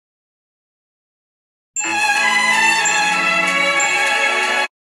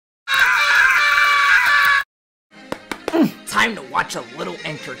time to watch a little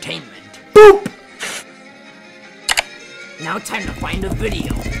entertainment. Boop! Now time to find a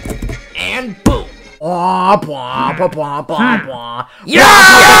video. And boom!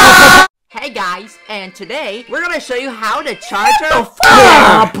 Yeah! Hey guys, and today we're gonna show you how to charge our phone.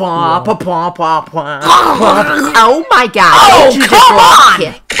 Oh my god! Oh, come on!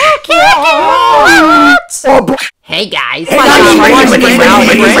 Hey guys!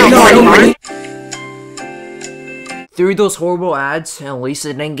 Through those horrible ads, at least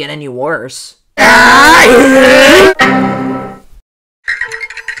it didn't get any worse. I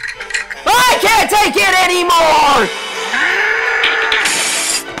can't take it anymore!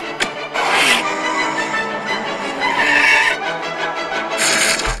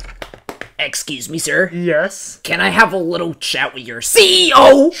 Excuse me, sir. Yes? Can I have a little chat with your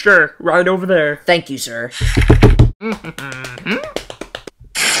CEO? Sure, right over there. Thank you, sir.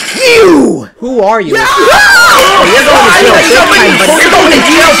 You! Who are you? You're going to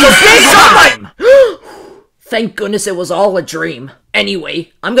jail for big time! Thank goodness it was all a dream.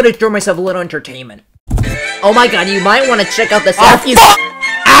 Anyway, I'm gonna throw myself a little entertainment. Oh my god, you might want to check out this ads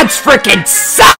freaking suck!